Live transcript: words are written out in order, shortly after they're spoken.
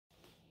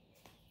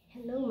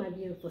Hello, my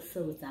beautiful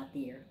souls out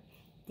there.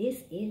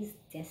 This is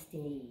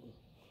Destiny.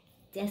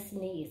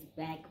 Destiny is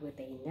back with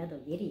another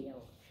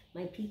video.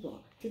 My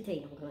people,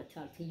 today I'm going to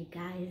talk to you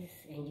guys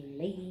and you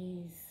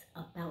ladies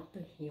about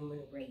the human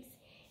race.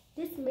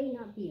 This may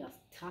not be a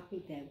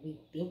topic that we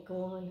think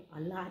on a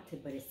lot,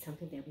 but it's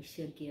something that we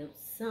should give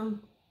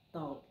some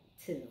thought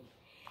to.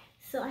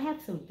 So I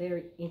have some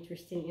very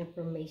interesting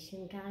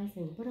information, guys,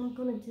 and what I'm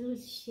going to do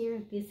is share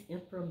this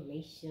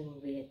information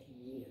with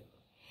you.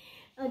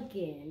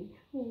 Again,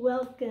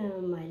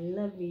 welcome, my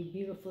lovely,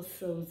 beautiful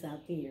souls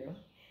out there.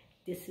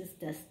 This is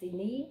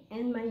Destiny,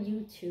 and my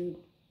YouTube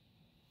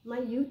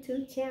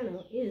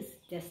channel is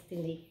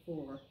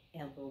DestinyForever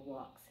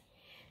Walks.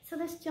 So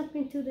let's jump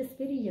into this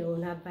video,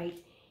 and I invite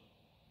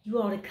you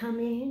all to come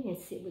in and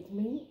sit with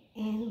me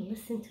and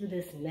listen to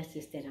this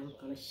message that I'm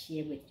going to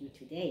share with you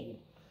today.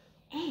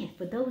 And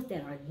for those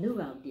that are new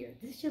out there,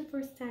 this is your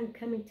first time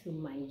coming to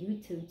my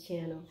YouTube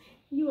channel,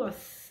 you are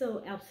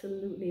so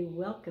absolutely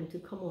welcome to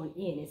come on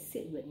in and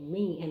sit with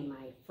me and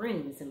my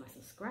friends and my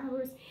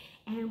subscribers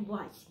and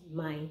watch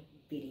my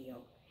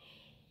video.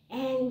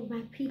 And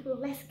my people,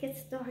 let's get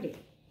started.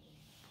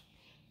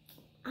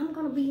 I'm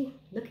going to be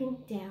looking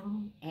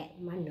down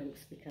at my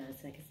notes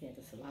because, like I said,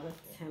 there's a lot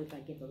of times I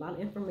get a lot of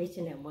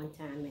information at one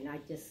time and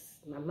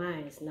my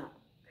mind is not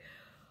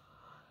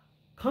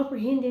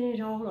comprehending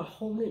it all or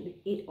holding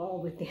it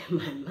all within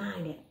my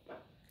mind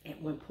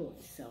at one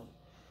point. So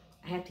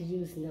I have to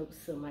use notes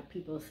so my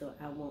people, so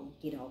I won't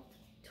get off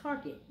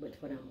target with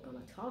what I'm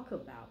going to talk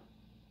about.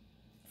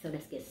 So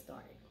let's get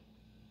started.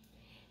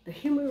 The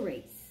human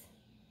race,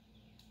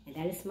 and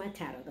that is my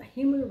title. The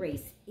human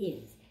race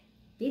is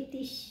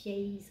 50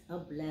 shades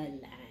of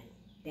bloodline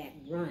that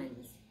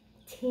runs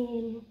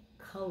 10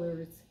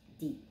 colors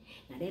deep.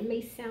 Now that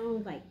may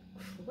sound like,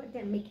 what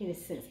that make any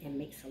sense? It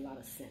makes a lot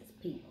of sense,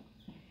 people.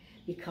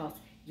 Because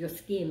your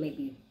skin may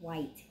be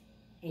white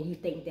and you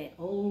think that,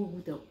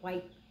 oh, the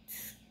white,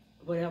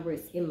 whatever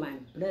is in my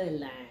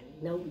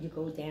bloodline. No, you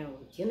go down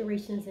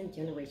generations and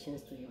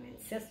generations through your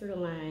ancestral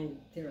line.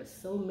 There are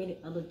so many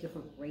other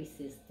different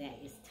races that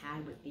is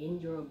tied within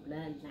your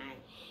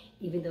bloodline,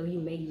 even though you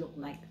may look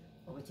like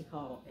what you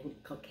call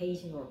a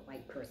Caucasian or a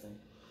white person.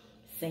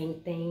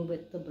 Same thing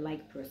with the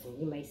black person.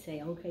 You may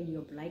say, okay,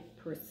 you're a black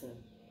person,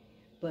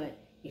 but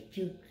if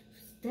you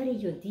study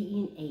your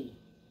DNA,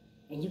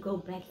 and you go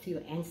back to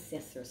your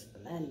ancestors'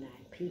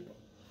 bloodline, people,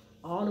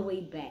 all the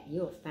way back,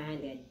 you'll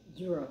find that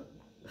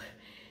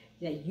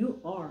you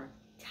are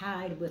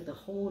tied with a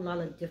whole lot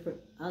of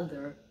different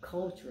other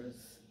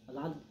cultures, a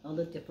lot of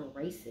other different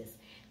races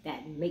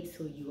that makes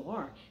who you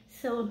are.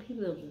 So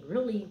people,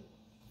 really,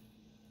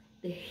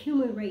 the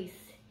human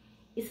race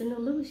is an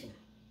illusion.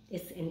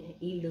 It's an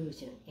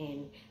illusion,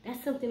 and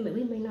that's something that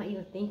we may not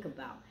even think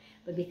about.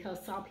 But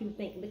because some people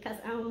think, because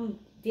I'm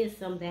this,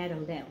 I'm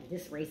that,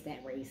 this race,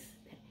 that race,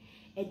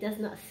 it does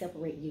not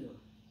separate you.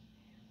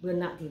 We're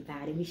not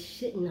divided. We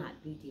should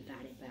not be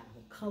divided by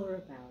our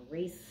color, by our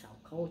race,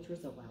 our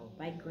cultures, or our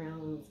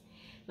backgrounds.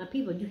 My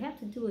people, you have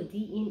to do a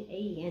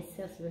DNA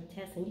ancestral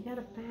test, and you got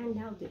to find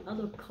out the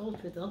other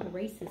cultures, the other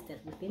races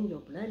that's within your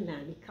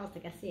bloodline. Because,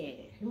 like I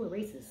said, human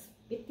race is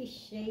 50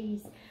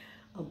 shades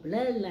of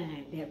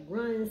bloodline that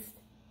runs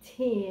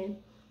 10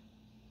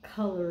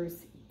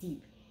 colors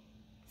deep.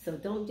 So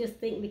don't just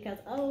think because,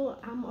 oh,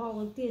 I'm all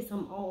of this,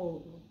 I'm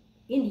all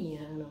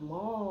Indian, I'm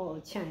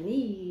all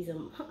Chinese.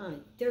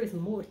 There is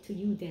more to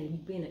you than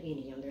being an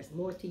Indian. There's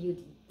more to you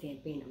than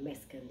being a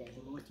Mexican. There's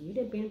more to you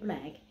than being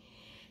black.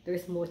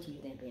 There's more to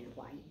you than being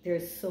white.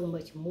 There's so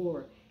much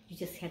more. You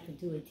just have to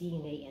do a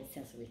DNA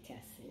ancestry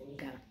test, and you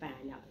got to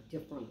find out the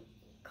different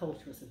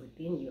cultures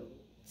within you.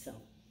 So,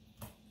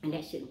 and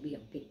that shouldn't be a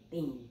big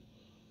thing.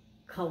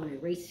 Color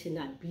and race should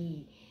not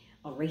be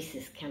a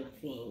racist kind of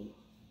thing.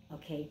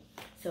 Okay,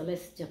 so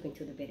let's jump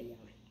into the video.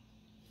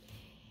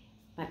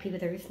 My people,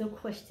 there is no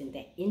question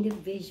that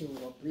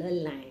individual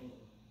bloodline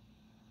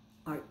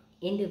are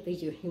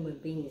individual human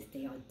beings.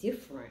 They are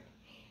different,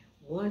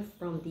 one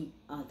from the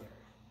other,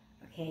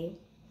 okay?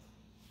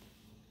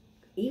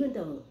 Even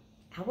though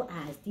our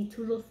eyes, these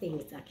two little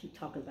things I keep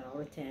talking about all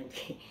the time,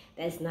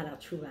 that's not our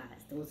true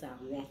eyes. Those are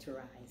our natural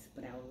eyes.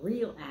 But our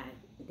real eye,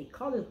 they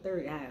call it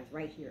third eye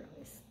right here.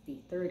 It's the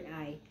third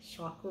eye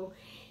chakra.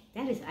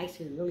 That is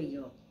actually really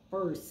your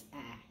first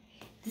eye.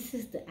 This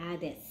is the eye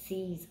that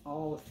sees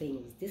all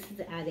things. This is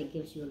the eye that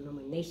gives you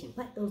illumination.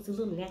 But those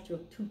little natural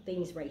two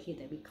things right here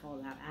that we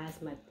call our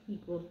eyes, my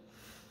people,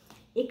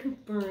 it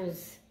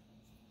confirms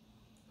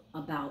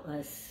about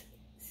us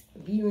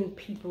viewing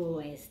people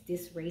as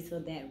this race or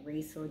that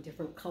race or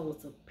different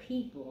colors of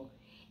people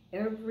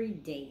every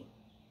day,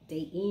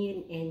 day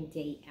in and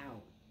day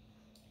out.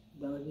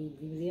 Well, we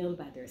view them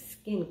by their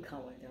skin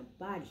color, their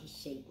body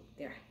shape,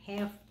 their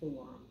hair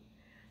form,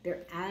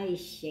 their eye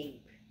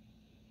shape.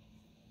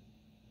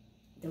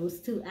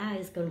 Those two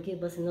eyes going to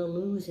give us an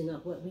illusion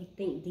of what we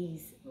think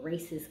these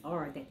races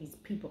are, that these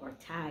people are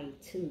tied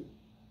to,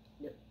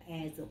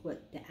 as of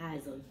what the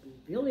eyes are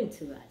revealing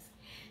to us.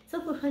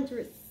 So for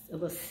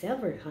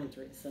several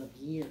hundreds of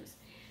years,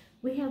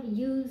 We have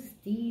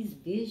used these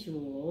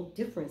visual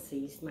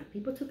differences, my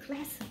people, to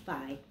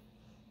classify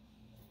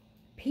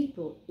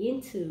people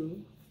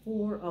into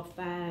 4 or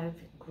 5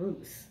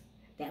 groups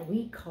that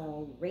we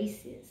call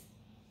races.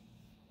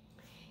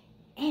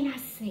 And I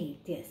say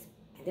this,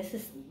 and this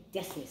is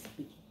Destiny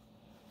speaking,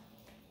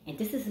 and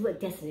this is what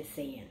Destiny is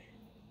saying.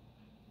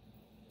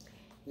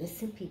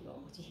 Listen, people,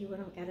 I want you to hear what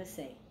I've got to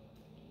say.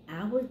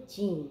 Our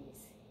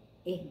genes,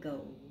 it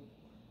goes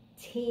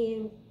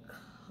 10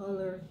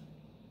 color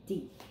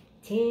deep,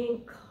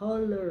 10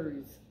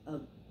 colors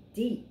of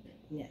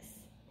deepness,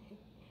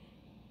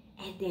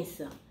 and then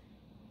some.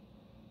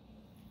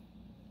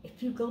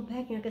 If you go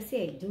back, like I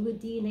said, do a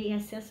DNA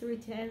ancestry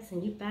test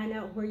and you find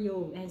out where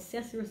your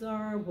ancestors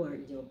are, where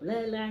your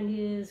bloodline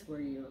is,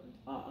 where your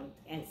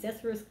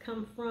ancestors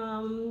come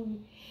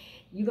from,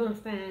 you're going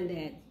to find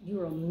that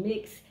you're a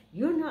mix.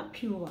 You're not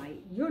pure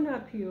white, you're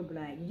not pure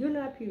black, you're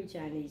not pure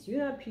Chinese,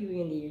 you're not pure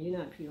Indian, you're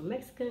not pure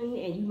Mexican,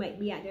 and you might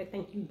be out there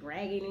think you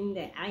bragging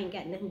that I ain't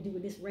got nothing to do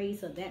with this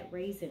race or that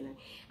race, and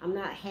I'm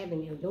not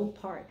having no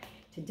part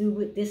to do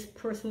with this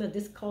person or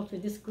this culture,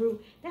 this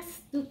group. That's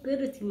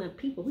stupidity, my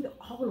people. We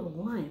all are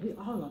one. We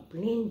all are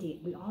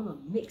blended. We all are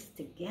mixed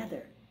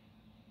together.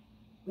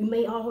 We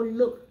may all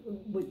look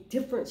with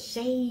different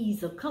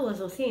shades of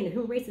colors. I'm saying the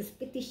human race is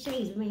 50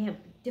 shades. We may have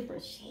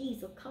different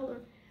shades of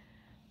color,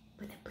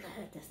 but the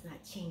blood does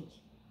not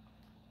change.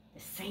 The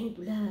same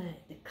blood,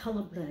 the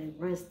color blood,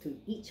 runs through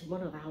each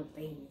one of our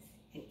veins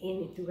and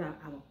in and throughout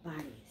our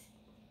bodies.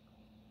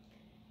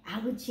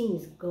 Our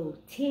genes go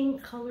 10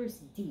 colors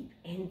deep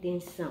and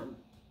then some.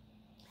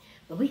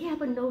 But we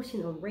have a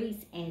notion of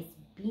race as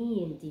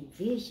being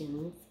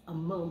divisions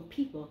among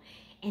people,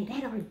 and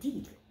that are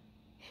deep.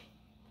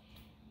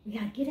 We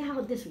gotta get out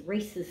of this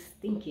racist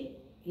thinking,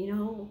 you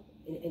know,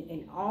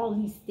 and all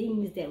these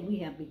things that we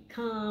have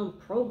become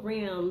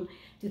programmed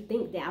to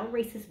think that our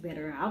race is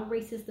better, our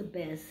race is the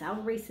best, our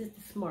race is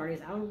the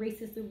smartest, our race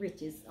is the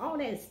richest. All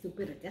that is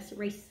stupidity. That's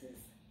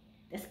racist.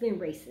 That's been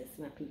racist,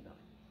 my people.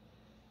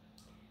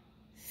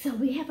 So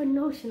we have a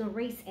notion of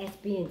race as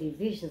being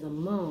divisions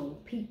among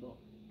people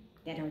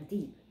that are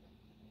deep.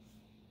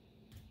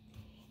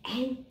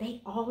 And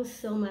they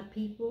also, my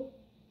people,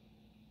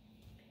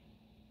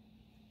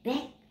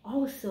 that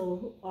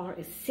also are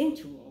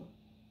essential,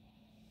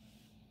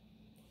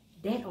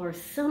 that are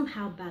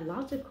somehow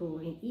biological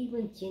and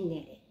even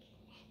genetic,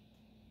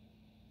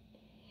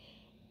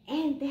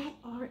 and that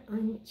are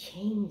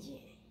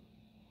unchanging.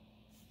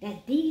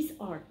 That these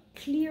are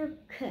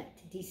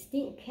clear-cut,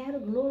 distinct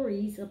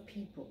categories of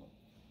people.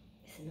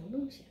 It's an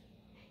illusion.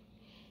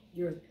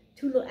 Your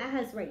 2 little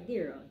eyes right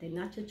there, they're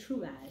not your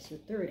true eyes, your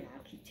third eye,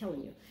 I keep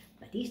telling you.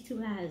 But these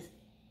 2 eyes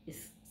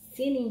is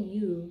sending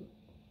you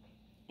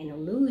an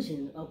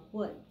illusion of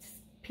what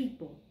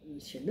people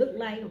should look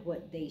like,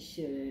 what they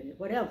should,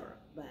 whatever.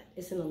 But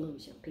it's an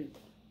illusion,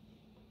 people.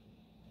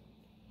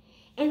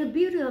 And the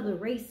beauty of the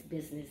race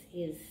business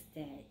is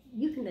that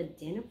you can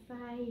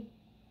identify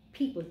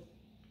people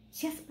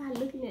just by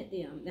looking at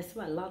them. That's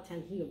why a lot of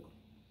times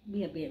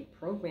we are being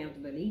programmed to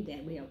believe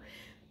that. We have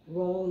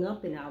grown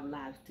up in our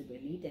lives to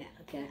believe that.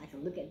 Okay, I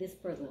can look at this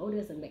person. Oh,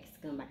 there's a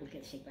Mexican. I can look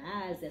at the shape of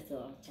eyes. That's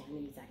a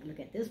Chinese. I can look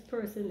at this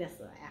person. That's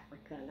an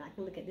African. I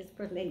can look at this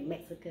person. They're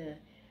Mexican.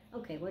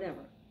 Okay,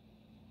 whatever.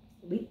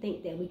 We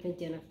think that we can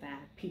identify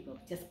people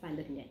just by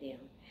looking at them.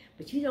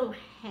 But you don't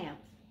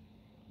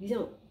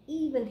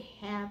even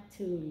have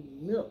to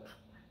look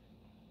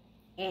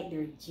at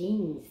their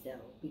genes,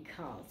 though,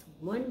 because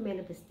one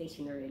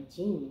manifestation of their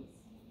genes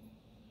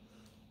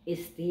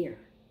is there.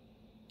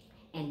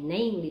 And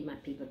namely, my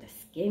people, the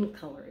skin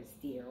color is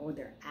there, or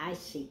their eye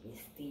shape is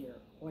there,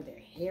 or their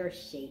hair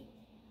shape,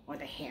 or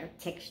the hair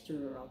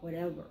texture, or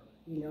whatever,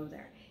 you know,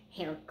 their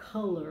hair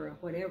color, or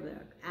whatever,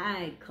 their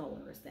eye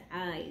colors, the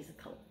eyes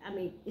color. I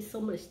mean, it's so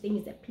much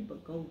things that people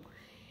go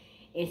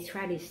and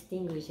try to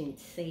distinguish and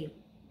say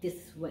this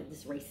is what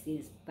this race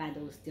is by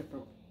those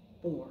different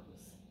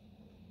forms.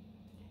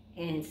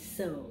 And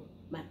so,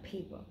 my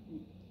people,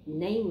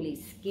 namely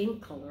skin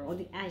color, or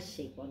the eye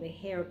shape, or the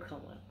hair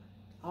color,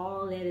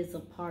 all that is a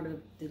part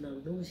of the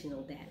illusion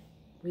of that.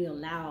 We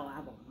allow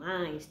our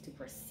minds to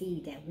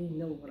perceive that we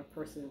know what a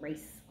person's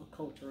race or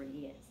culture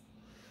is.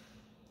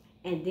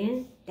 And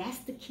then that's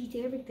the key to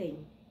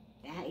everything.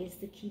 That is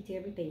the key to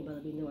everything, whether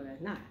we know it or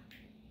not.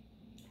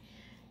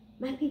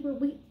 My people,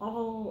 we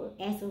all,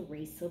 as a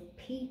race of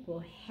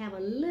people, have a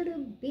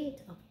little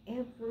bit of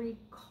every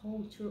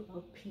culture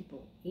of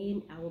people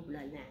in our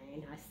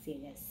bloodline. I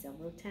said that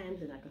several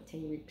times, and I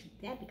continue to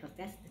repeat that because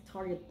that's the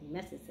target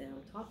message that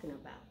I'm talking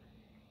about.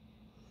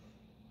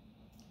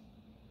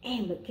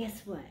 But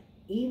guess what?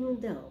 Even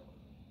though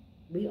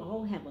we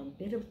all have a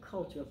bit of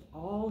culture of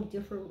all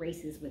different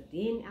races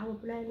within our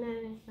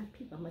bloodline, my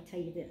people, I'm going to tell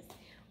you this.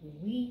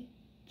 We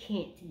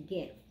can't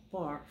get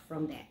far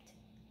from that.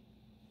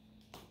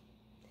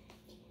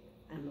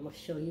 I'm going to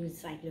show you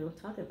exactly what I'm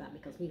talking about,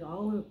 because we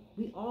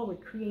all were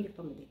created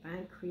from the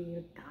divine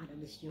creator God of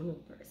this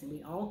universe, and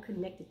we all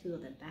connected to the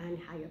divine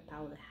higher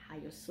power, the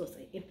higher source,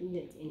 the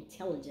infinite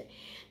intelligent,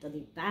 the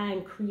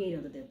divine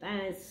creator, the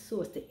divine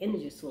source, the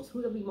energy source,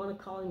 whoever you want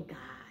to call him, God.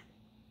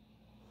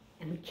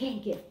 And we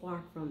can't get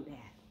far from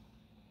that.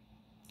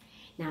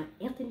 Now,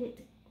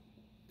 ethnic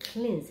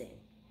cleansing,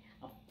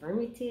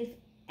 affirmative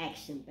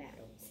action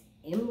battles,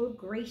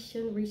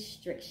 immigration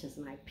restrictions,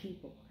 my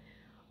people,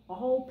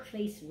 all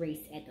place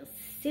race at the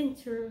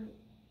center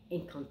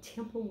in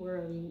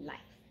contemporary life.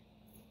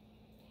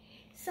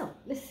 So,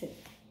 listen.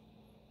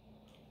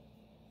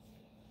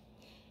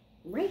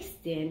 Race,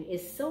 then,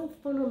 is so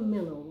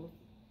fundamental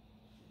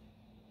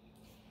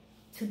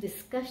to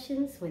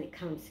discussions when it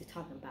comes to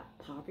talking about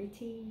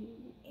poverty,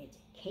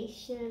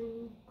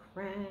 education,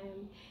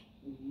 crime,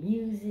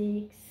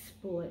 music,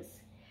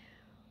 sports,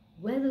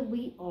 whether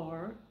we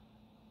are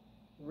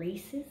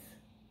racist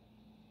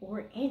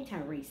or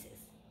anti-racist.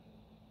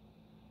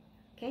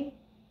 Okay?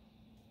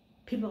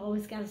 People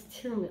always got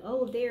to tell me,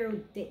 oh,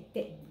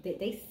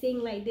 they sing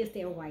like this,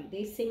 they're white.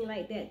 They sing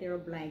like that, they're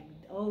black.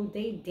 Oh,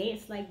 they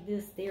dance like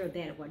this, they're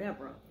that,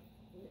 whatever.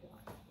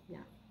 No.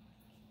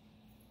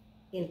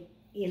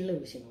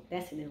 Illusional.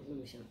 That's an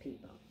illusion,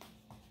 people.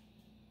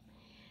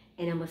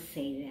 And I'm going to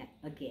say that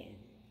again.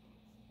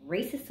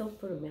 Race is so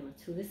fundamental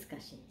to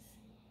discussions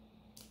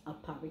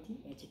of poverty,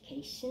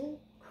 education,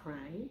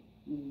 crime,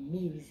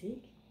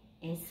 music,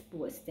 and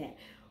sports that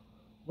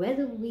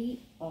whether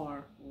we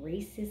are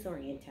racist or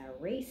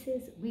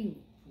anti-racist, we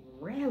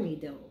rarely,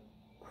 though,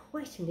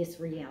 question this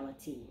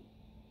reality.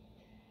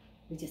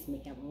 We just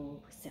make our own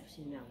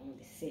perception, our own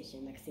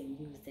decision. Like I said,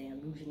 we use the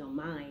illusional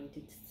mind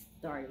to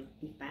start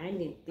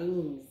defining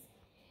things.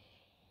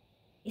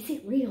 Is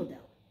it real, though?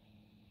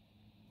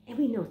 And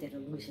we know that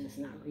illusion is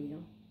not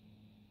real.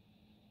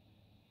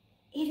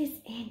 It is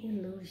an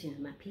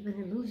illusion, my people.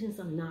 And illusions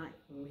are not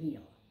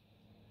real.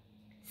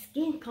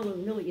 Skin color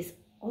really is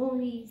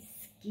only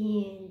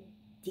skin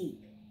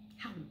deep.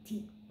 How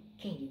deep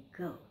can you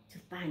go to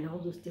find all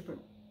those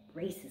different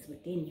races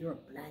within your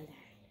bloodline?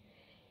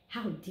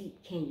 How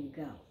deep can you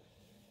go?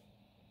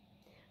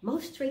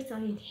 Most traits are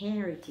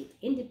inherited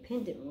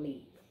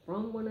independently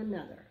from one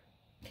another.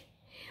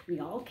 We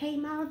all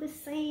came out of the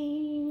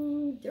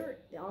same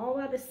dirt, all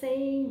out of the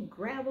same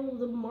gravel,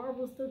 the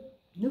marbles, the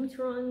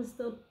neutrons,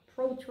 the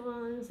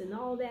protons, and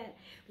all that.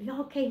 We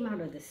all came out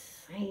of the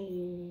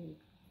same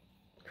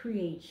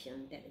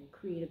creation that the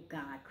creator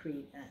God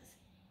created us.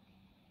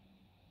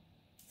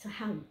 So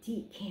how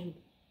deep can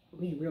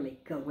we really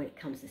go when it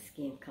comes to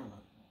skin color?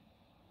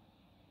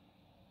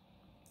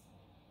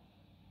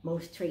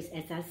 Most traits,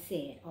 as I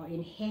said, are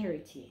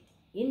inherited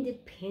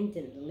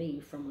independently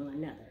from one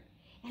another.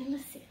 And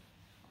listen,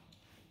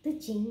 the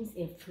genes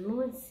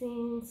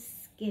influencing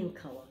skin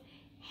color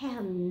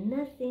have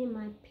nothing,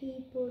 my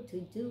people,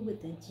 to do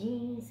with the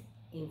genes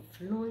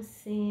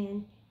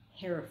influencing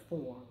hair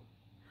form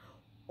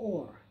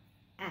or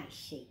eye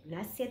shape. And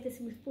I said this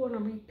before and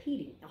I'm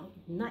repeating.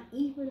 Not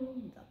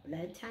even the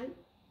blood type,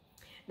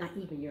 not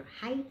even your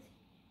height,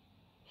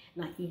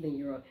 not even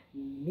your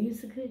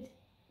musical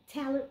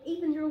talent,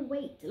 even your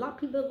weight. A lot of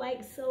people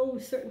like, so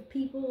certain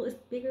people is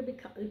bigger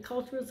because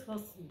cultures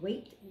cause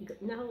weight.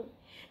 No,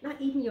 not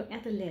even your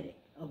athletic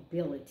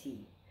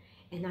ability,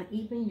 and not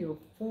even your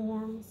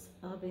forms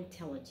of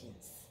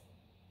intelligence.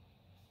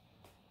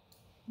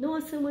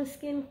 Knowing someone's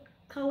skin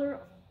color,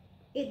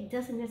 it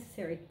doesn't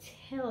necessarily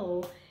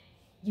tell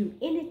you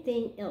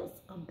anything else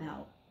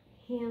about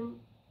him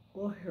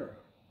or her.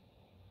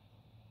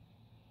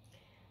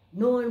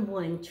 Knowing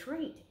one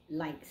trait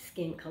like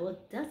skin color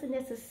doesn't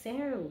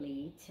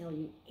necessarily tell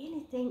you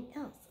anything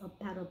else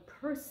about a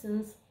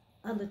person's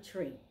other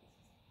traits.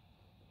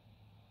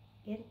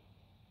 Okay?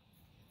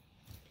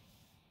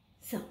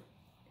 So,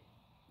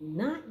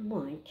 not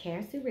one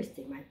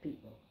characteristic, my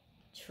people,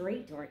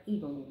 trait, or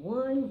even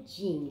one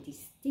gene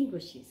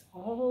distinguishes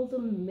all the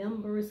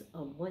members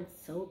of one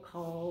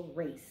so-called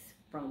race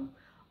from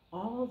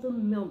all the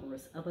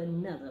members of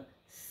another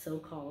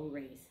so-called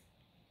race.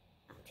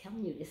 I'm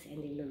telling you, it's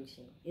an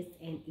illusion. It's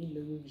an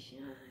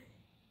illusion.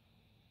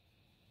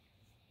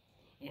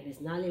 And if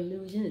it's not an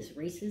illusion, it's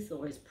racist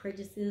or it's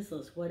prejudices or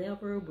it's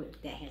whatever,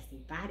 but that has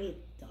divided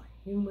the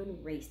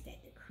human race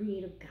that the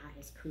Creator God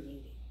has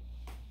created.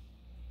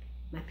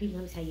 My people,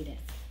 let me tell you this.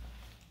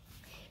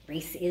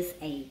 Race is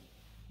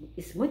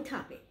it's one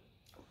topic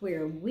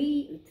where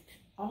we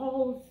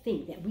all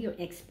think that we are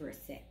experts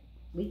at.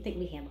 We think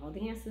we have all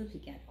the answers,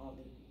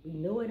 we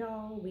know it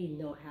all, we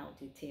know how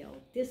to tell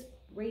this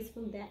race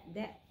from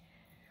that.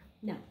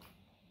 No.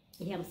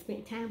 You haven't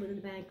spent time with the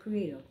divine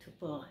creator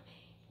for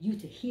you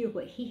to hear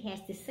what he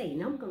has to say.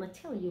 And I'm going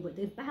to tell you what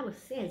the Bible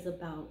says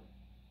about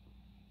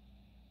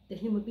the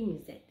human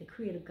beings that the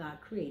Creator God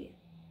created.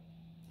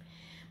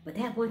 But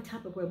that one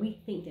topic where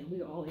we think that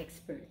we are all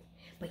experts.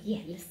 But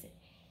yeah, listen,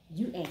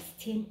 you ask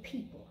 10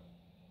 people,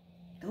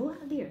 go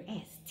out there,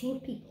 ask 10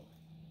 people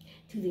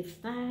to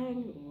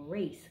define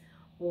race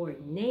or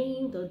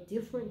name the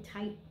different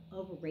type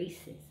of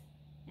races.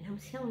 And I'm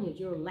telling you,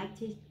 you're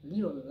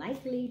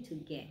likely to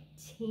get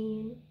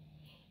 10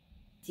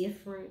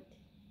 different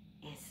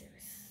answers.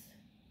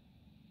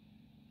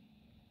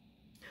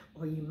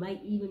 Or you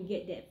might even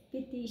get that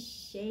 50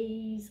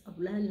 shades of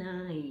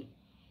bloodline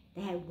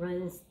that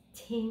runs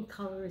 10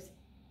 colors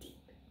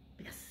deep.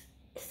 Because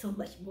there's so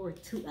much more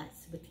to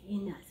us,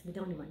 within us. We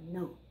don't even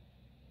know.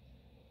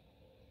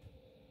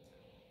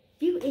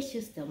 Few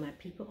issues, though, my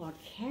people, are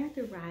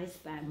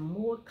characterized by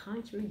more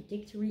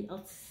contradictory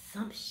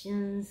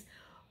assumptions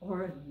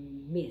or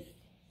myths.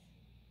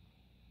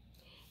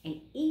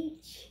 And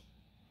each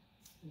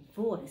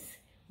voice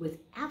with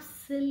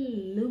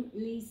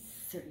absolutely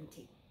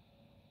certainty.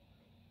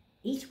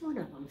 Each one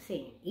of them,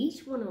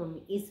 each one of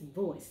them is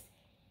voiced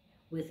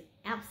with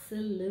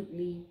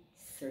absolutely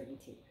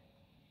certainty.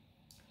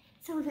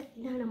 So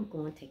now I'm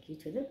going to take you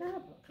to the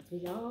Bible, because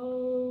we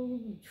all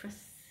trust,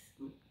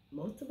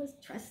 most of us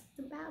trust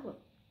the Bible.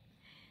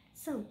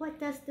 So what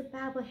does the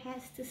Bible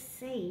has to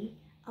say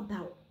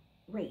about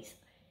race?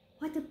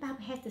 What the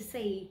Bible has to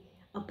say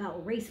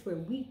about race, where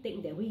we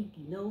think that we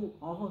know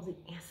all the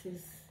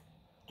answers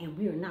and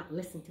we are not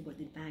listening to what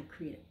the divine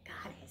creator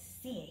God has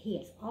said. He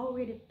has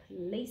already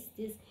placed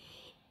this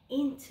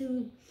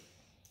into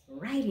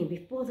writing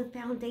before the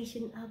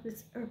foundation of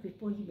this earth,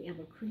 before you were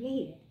ever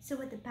created. So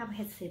what the Bible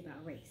has to say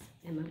about race,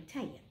 I'm going to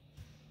tell you.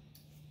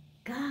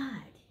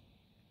 God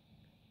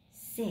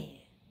said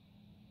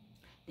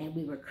that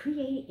we were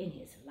created in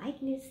his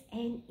likeness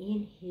and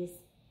in his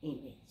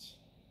image.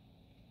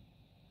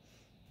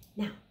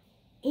 Now,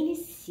 any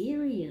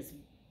serious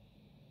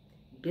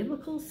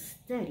biblical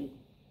study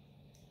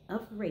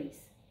of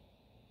race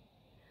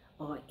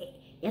or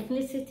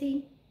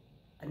ethnicity,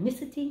 I'm going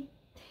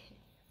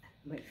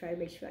to try to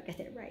make sure I got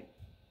that right.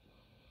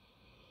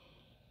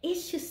 It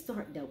should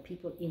start, though,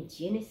 people, in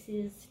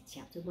Genesis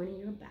chapter 1 in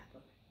your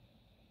Bible.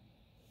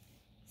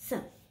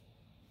 So,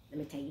 let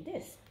me tell you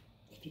this.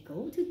 If you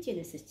go to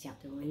Genesis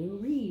chapter 1, you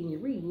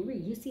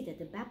read, you see that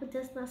the Bible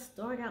does not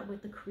start out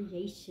with the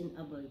creation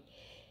of a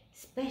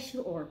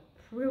special or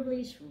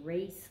privileged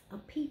race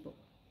of people.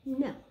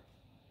 No,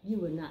 you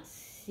will not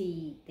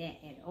see that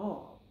at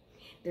all.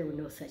 There were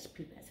no such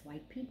people as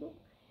white people,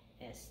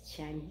 as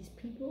Chinese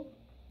people,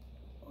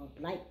 or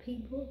black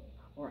people,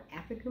 or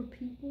African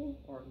people,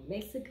 or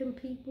Mexican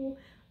people,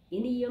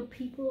 Indian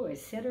people,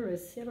 etc.,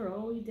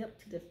 all the way up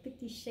to the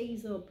 50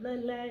 shades of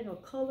bloodline or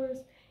colors.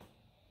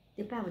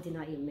 The Bible did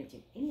not even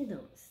mention any of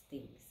those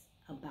things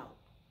about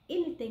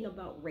anything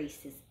about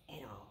races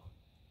at all.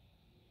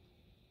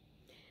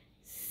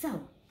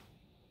 So,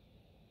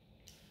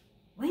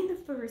 when the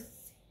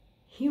first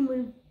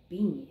human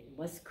being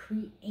was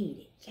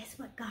created, guess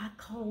what God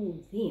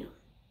called them?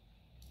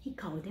 He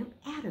called them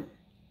Adam.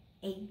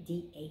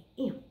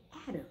 A-D-A-M,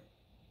 Adam.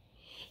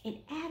 And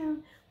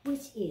Adam,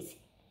 which is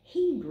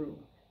Hebrew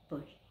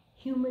for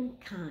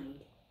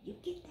humankind. You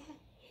get that?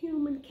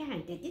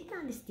 Humankind. That did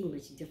not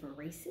distinguish different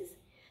races.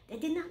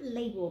 That did not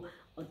label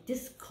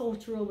this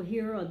culture over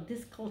here or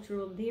this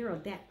culture over there or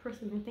that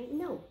person and thing.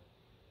 No.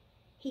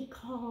 He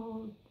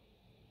called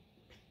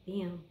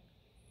them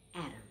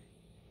Adam.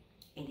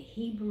 And the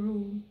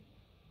Hebrew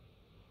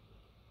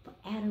for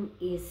Adam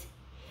is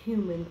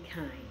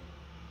humankind.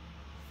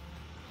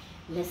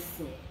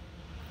 Listen,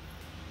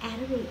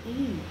 Adam and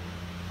Eve,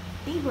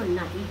 they were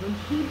not even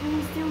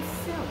Hebrews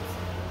themselves.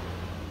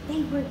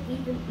 They weren't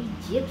even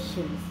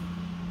Egyptians.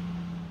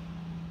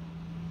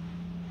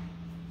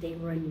 They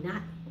were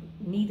not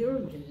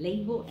neither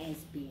labeled as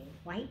being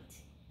white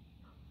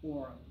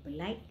or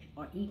black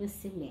or even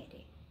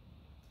Semitic.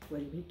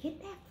 Where did we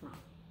get that from?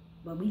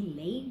 But we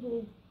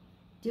label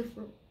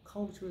different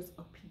cultures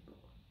of people.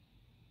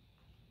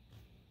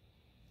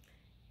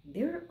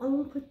 Their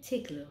own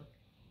particular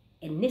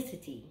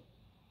ethnicity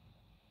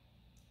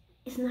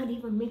is not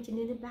even mentioned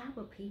in the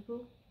Bible,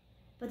 people.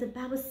 But the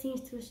Bible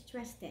seems to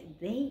stress that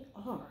they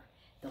are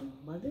the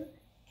mother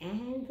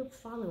and the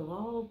father of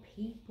all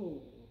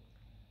people.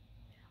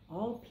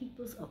 All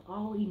peoples of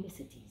all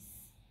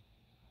ethnicities.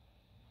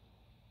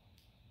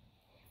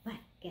 But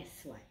guess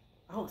what?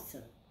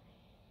 Also,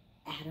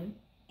 Adam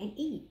and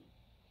Eve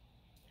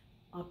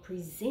are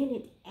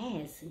presented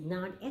as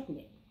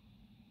non-ethnic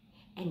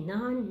and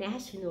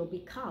non-national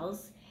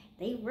because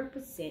they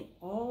represent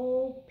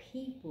all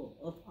people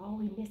of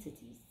all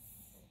ethnicities.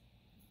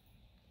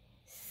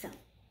 So,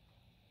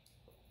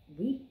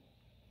 we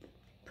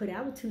put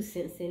our 2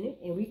 cents in it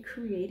and we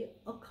created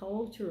a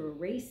culture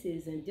of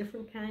races and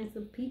different kinds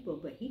of people,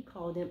 but he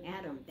called them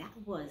Adam.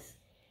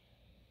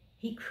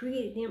 He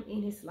created them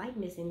in his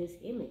likeness, in his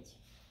image.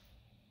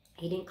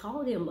 He didn't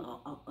call them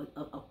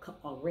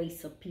a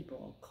race of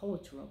people, a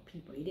culture of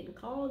people. He didn't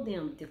call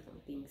them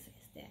different things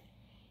as that.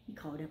 He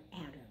called them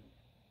Adam.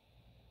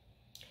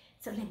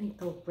 So let me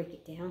go break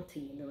it down to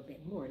you a little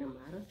bit more, and I'm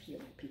out of here,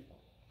 my people.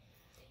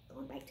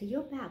 Going back to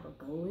your Bible,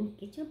 go and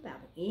get your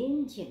Bible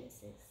in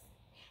Genesis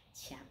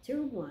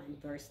chapter 1,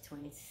 verse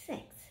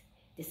 26.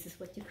 This is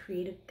what the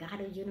creator God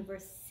of the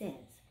universe says.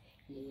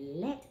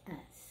 Let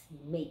us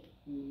make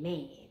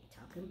man,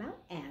 talking about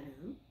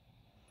Adam,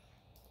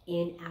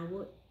 in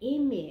our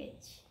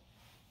image,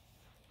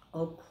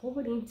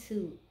 according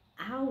to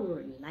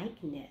our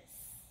likeness.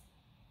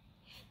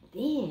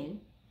 Then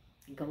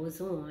it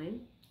goes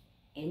on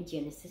in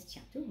Genesis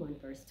chapter 1,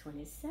 verse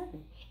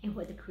 27. And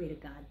what the Creator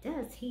God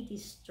does, he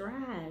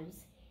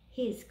describes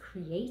his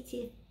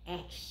creative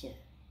action.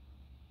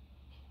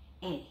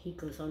 And he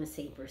goes on to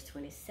say, verse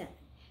 27,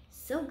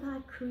 so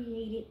God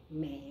created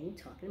man,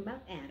 talking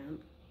about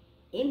Adam,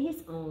 in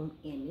his own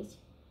image.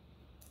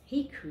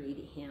 He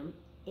created him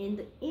in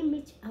the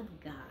image of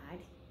God.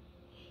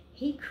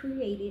 He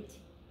created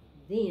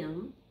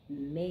them,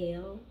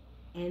 male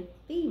and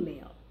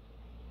female.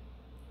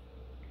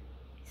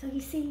 So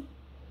you see,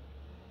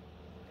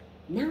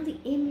 now the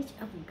image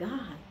of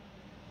God,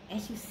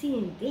 as you see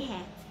in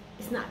that,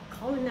 it's not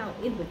calling out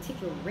any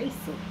particular race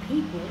of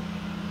people.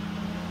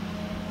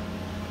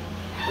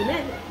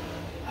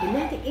 But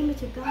now the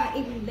image of God,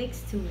 it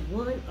relates to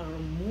one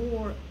or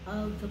more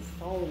of the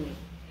following.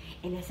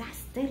 And as I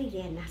studied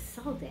that and I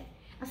saw that,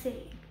 I said,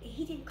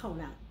 he didn't call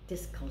out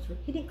this culture.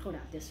 He didn't call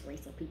out this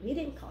race of people. He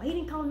didn't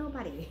call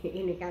nobody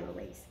any kind of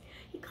race.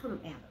 He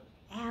called him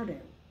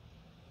Adam.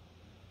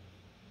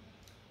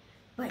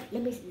 But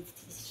let me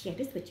share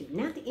this with you.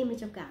 Now the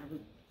image of God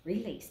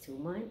relates to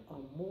one or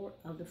more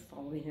of the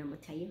following. And I'm going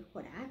to tell you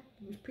what I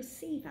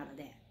perceive out of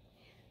that.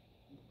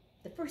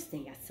 The first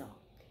thing I saw,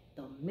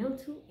 the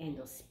mental and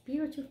the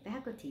spiritual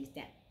faculties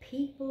that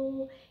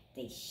people,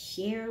 they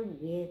share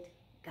with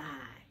God.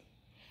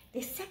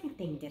 The second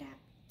thing that I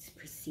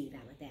perceived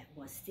out of that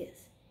was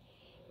this: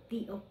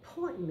 the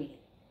appointment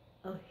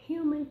of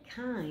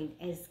humankind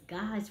as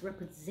God's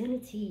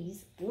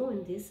representatives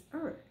on this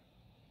earth.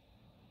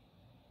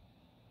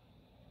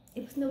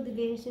 It was no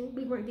division.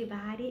 We weren't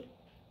divided.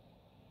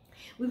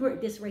 We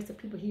weren't this race of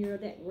people here,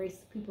 that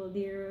race of people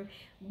there.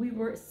 We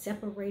weren't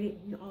separated.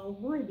 We all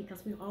one,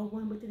 because we all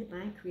one with the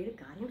divine creator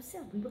God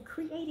himself. We were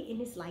created in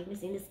his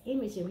likeness, in his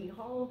image, and we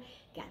all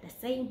got the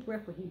same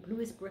breath when he blew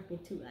his breath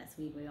into us.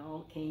 We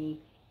all came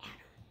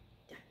Adam,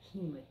 the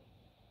human,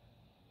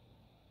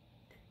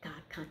 the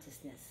God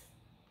consciousness,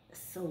 the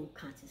soul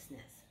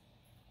consciousness.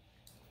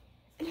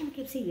 And then we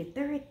can see the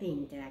third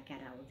thing that I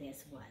got out of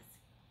this was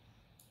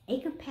a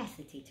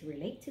capacity to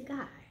relate to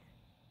God.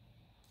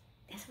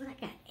 That's what I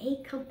got,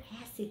 a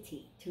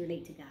capacity to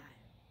relate to God.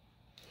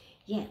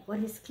 Yet, what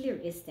is clear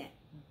is that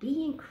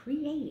being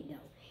created,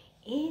 though,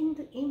 in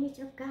the image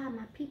of God,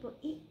 my people,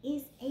 it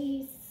is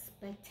a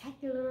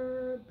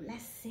spectacular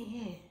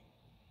blessing.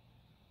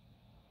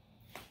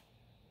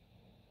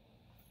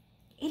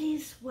 It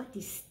is what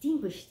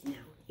distinguishes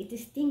now. It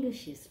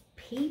distinguishes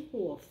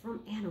people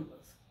from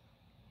animals,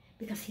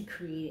 because he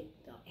created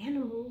the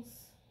animals,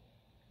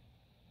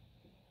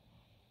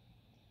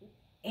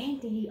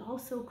 and then he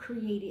also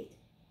created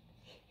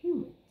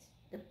humans,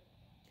 the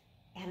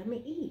Adam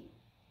and Eve.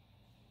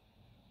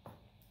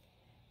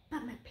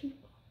 But my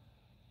people,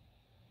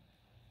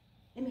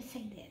 let me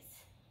say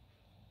this.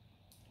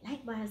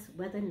 Likewise,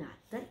 whether or not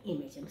the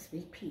image, I'm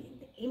repeating,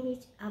 the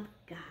image of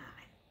God,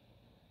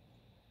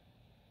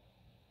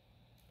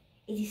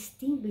 it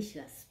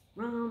distinguishes us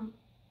from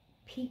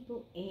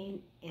people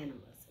and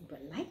animals.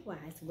 But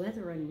likewise,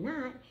 whether or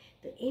not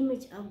the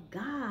image of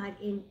God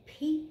in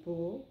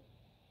people,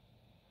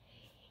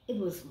 it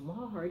was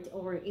marred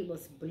or it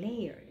was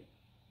blared.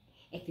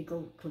 If you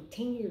go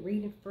continue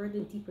reading further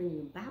deeper in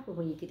your Bible,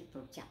 when you get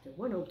from chapter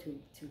 1 over to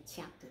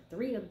chapter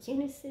 3 of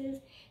Genesis,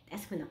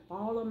 that's when the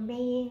fall of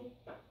man,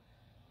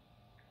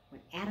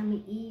 when Adam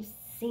and Eve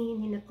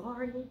sinned in the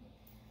garden.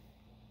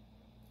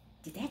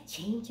 Did that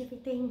change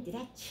everything? Did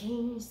that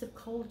change the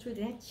culture?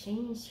 Did that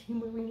change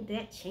humoring? Did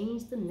that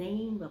change the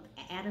name of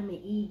Adam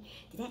and Eve?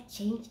 Did that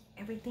change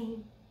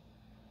everything?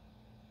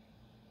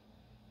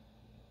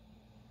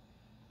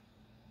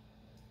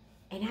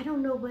 And I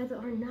don't know whether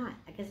or not,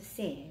 like I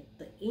said,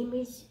 the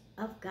image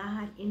of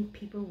God in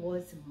people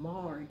was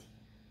marred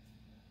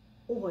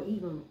or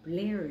even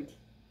blared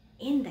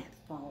in that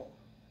fall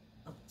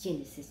of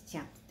Genesis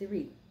chapter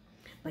 3.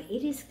 But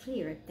it is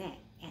clear that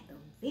at the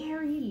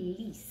very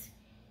least,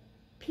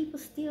 people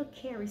still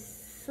carry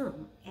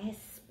some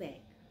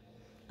aspect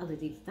of the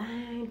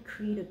divine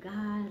creator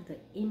God, the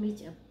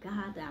image of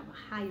God, our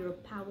higher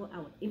power,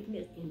 our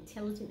infinite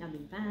intelligence, our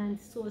divine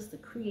source, the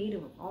creator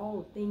of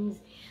all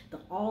things, the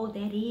all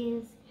that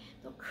is,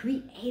 the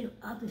creator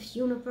of this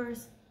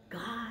universe,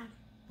 God,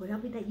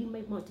 whatever that you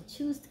may want to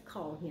choose to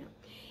call him.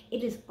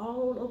 It is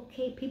all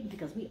okay, people,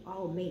 because we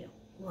all made up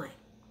one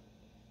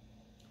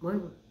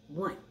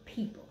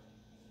people,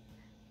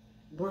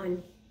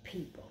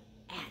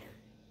 Adam.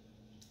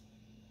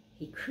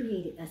 He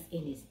created us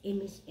in his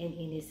image and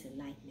in his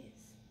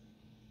likeness.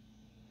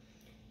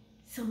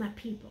 So my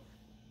people,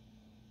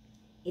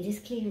 it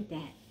is clear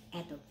that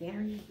at the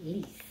very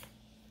least,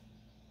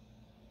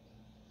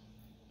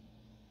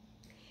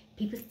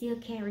 people still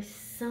carry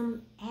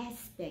some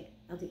aspect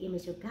of the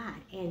image of God.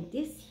 And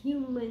this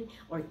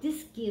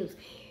gives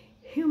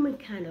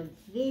humankind a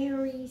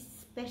very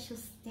special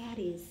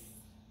status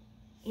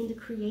in the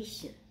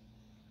creation.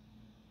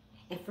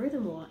 And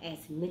furthermore,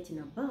 as mentioned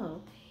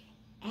above,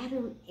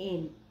 Adam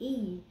and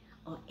Eve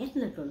are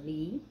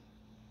ethnically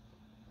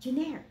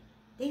generic.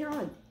 They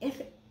are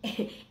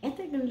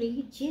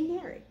ethnically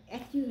generic.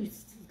 If you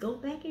go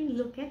back and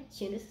look at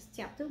Genesis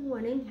chapter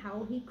 1 and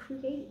how he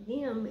created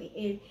them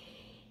and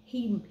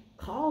he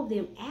called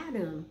them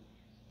Adam,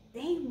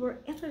 they were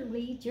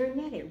ethnically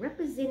genetic,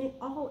 representing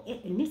all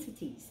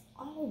ethnicities,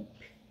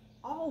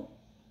 all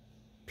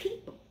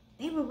people.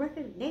 They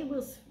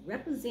was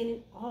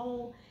representing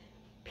all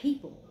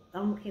people. I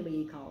don't care what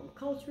you call them,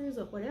 cultures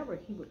or whatever.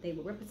 They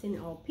were representing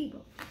all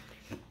people.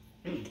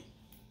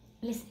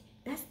 Listen,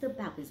 that's the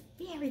Bible is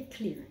very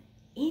clear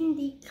in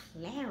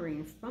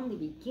declaring from the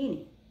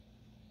beginning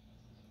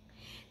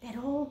that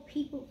all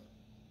people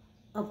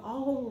of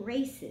all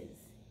races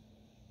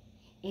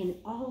and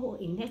all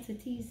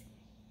ethnicities,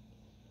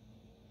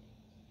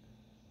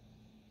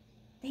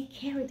 they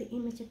carry the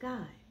image of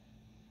God.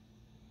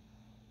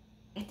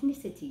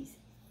 Ethnicities.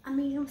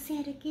 I'm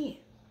saying it again.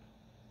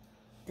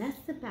 That's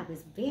the Bible.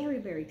 It's very,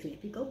 very clear.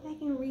 If you go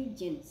back and read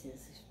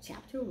Genesis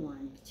chapter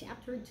 1,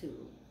 chapter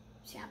 2,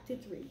 chapter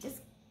 3,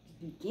 just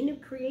the beginning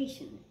of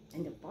creation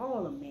and the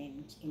fall of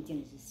man in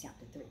Genesis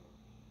chapter 3.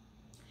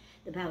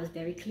 The Bible is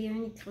very clear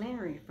and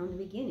declaring from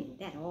the beginning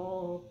that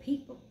all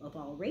people of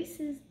all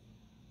races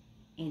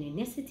and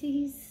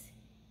ethnicities,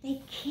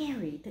 they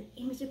carry the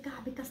image of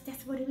God because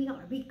that's what we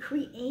are. He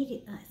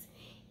created us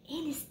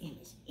in his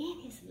image, in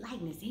his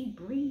likeness. He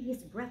breathed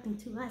his breath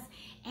into us,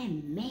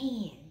 and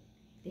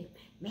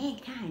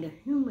mankind, the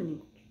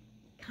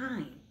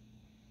humankind,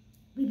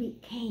 we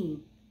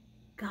became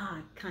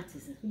God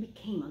consciousness. We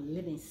became a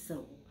living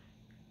soul.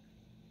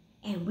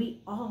 And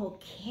we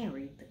all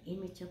carry the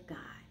image of God.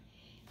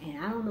 And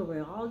I don't know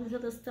where all this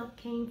other stuff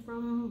came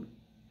from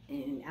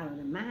and out of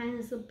the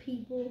minds of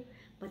people,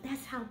 but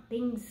that's how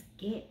things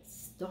get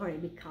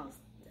started, because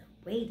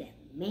the way that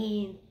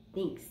man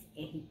thinks,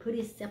 and he put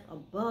himself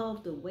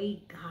above the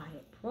way God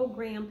had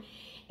programmed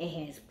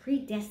and has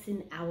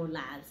predestined our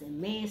lives, and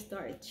man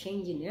started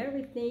changing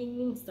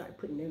everything, started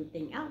putting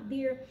everything out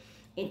there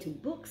into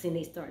books, and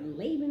they started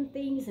labeling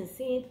things and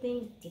saying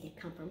things. Did it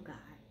come from God?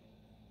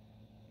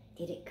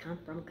 Did it come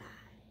from God?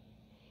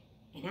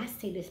 And I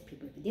say this,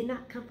 people, if it did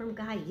not come from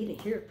God, you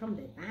didn't hear it from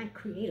the divine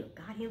creator,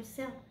 God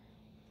himself,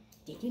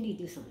 then you need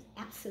to do some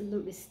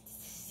absolutely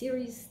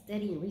serious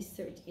study and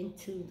research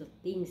into the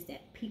things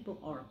that people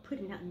are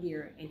putting out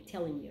there and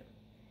telling you.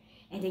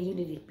 And then you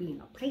need to be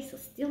in a place of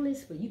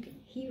stillness where you can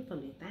hear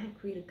from the divine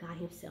creator, God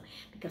himself,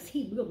 because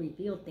he will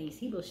reveal things.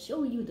 He will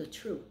show you the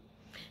truth.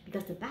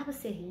 Because the Bible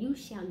says, you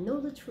shall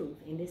know the truth,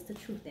 and it's the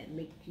truth that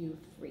makes you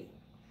free.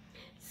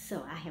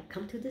 So I have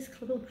come to this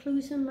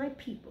conclusion, my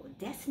people.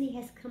 Destiny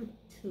has come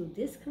to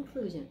this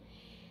conclusion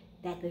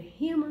that the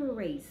human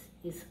race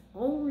is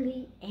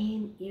only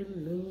an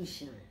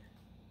illusion.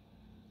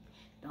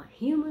 The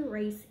human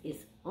race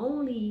is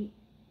only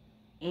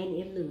an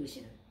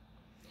illusion.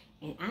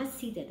 And I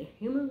see that the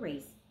human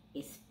race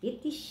is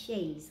 50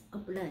 shades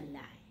of bloodline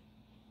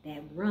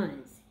that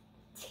runs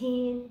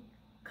 10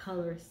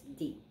 colors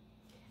deep.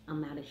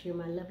 I'm out of here,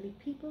 my lovely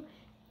people.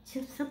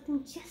 Just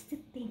something just to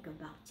think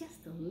about,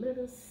 just a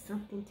little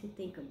something to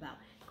think about.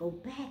 Go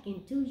back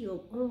and do your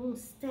own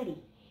study.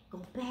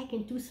 Go back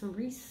and do some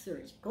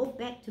research. Go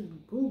back to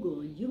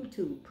Google,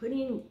 YouTube, put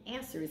in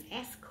answers,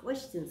 ask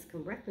questions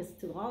in reference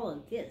to all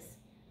of this.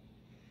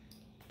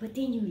 But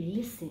then you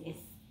listen and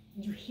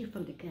you hear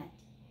from the gut.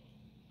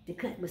 The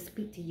gut will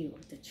speak to you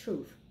the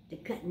truth. The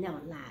gut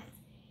never lies.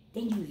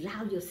 Then you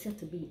allow yourself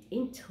to be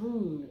in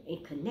tune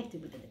and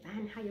connected with the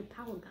divine higher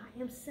power, God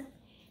himself.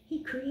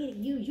 He created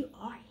you. You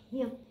are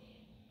him.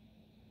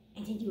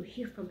 And then you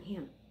hear from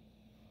him.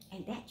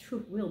 And that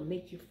truth will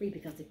make you free,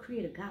 because the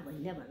creator God will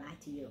never lie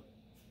to you.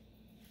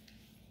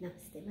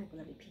 Namaste, my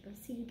beloved people.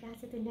 See you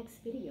guys at the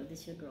next video.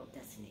 This is your girl,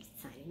 Destiny,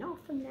 signing off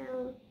for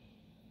now.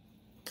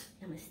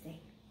 Namaste.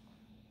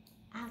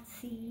 I'll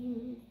see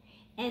you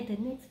at the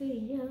next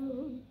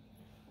video.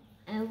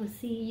 I will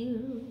see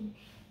you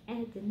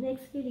at the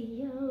next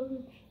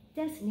video.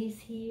 Destiny's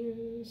here.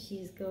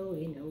 She's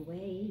going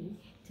away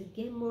to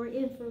get more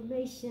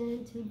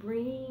information to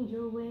bring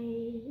your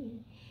way.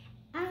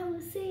 I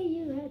will see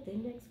you at the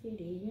next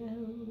video.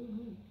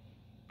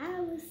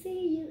 I will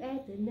see you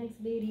at the next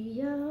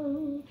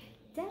video.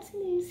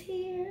 Destiny's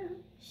here.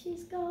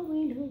 She's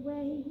going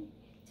away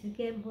to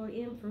get more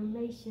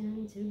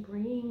information to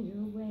bring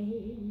your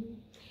way.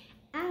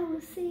 I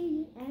will see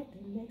you at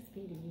the next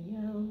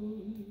video.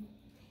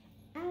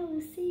 I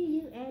will see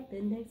you at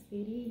the next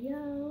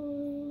video.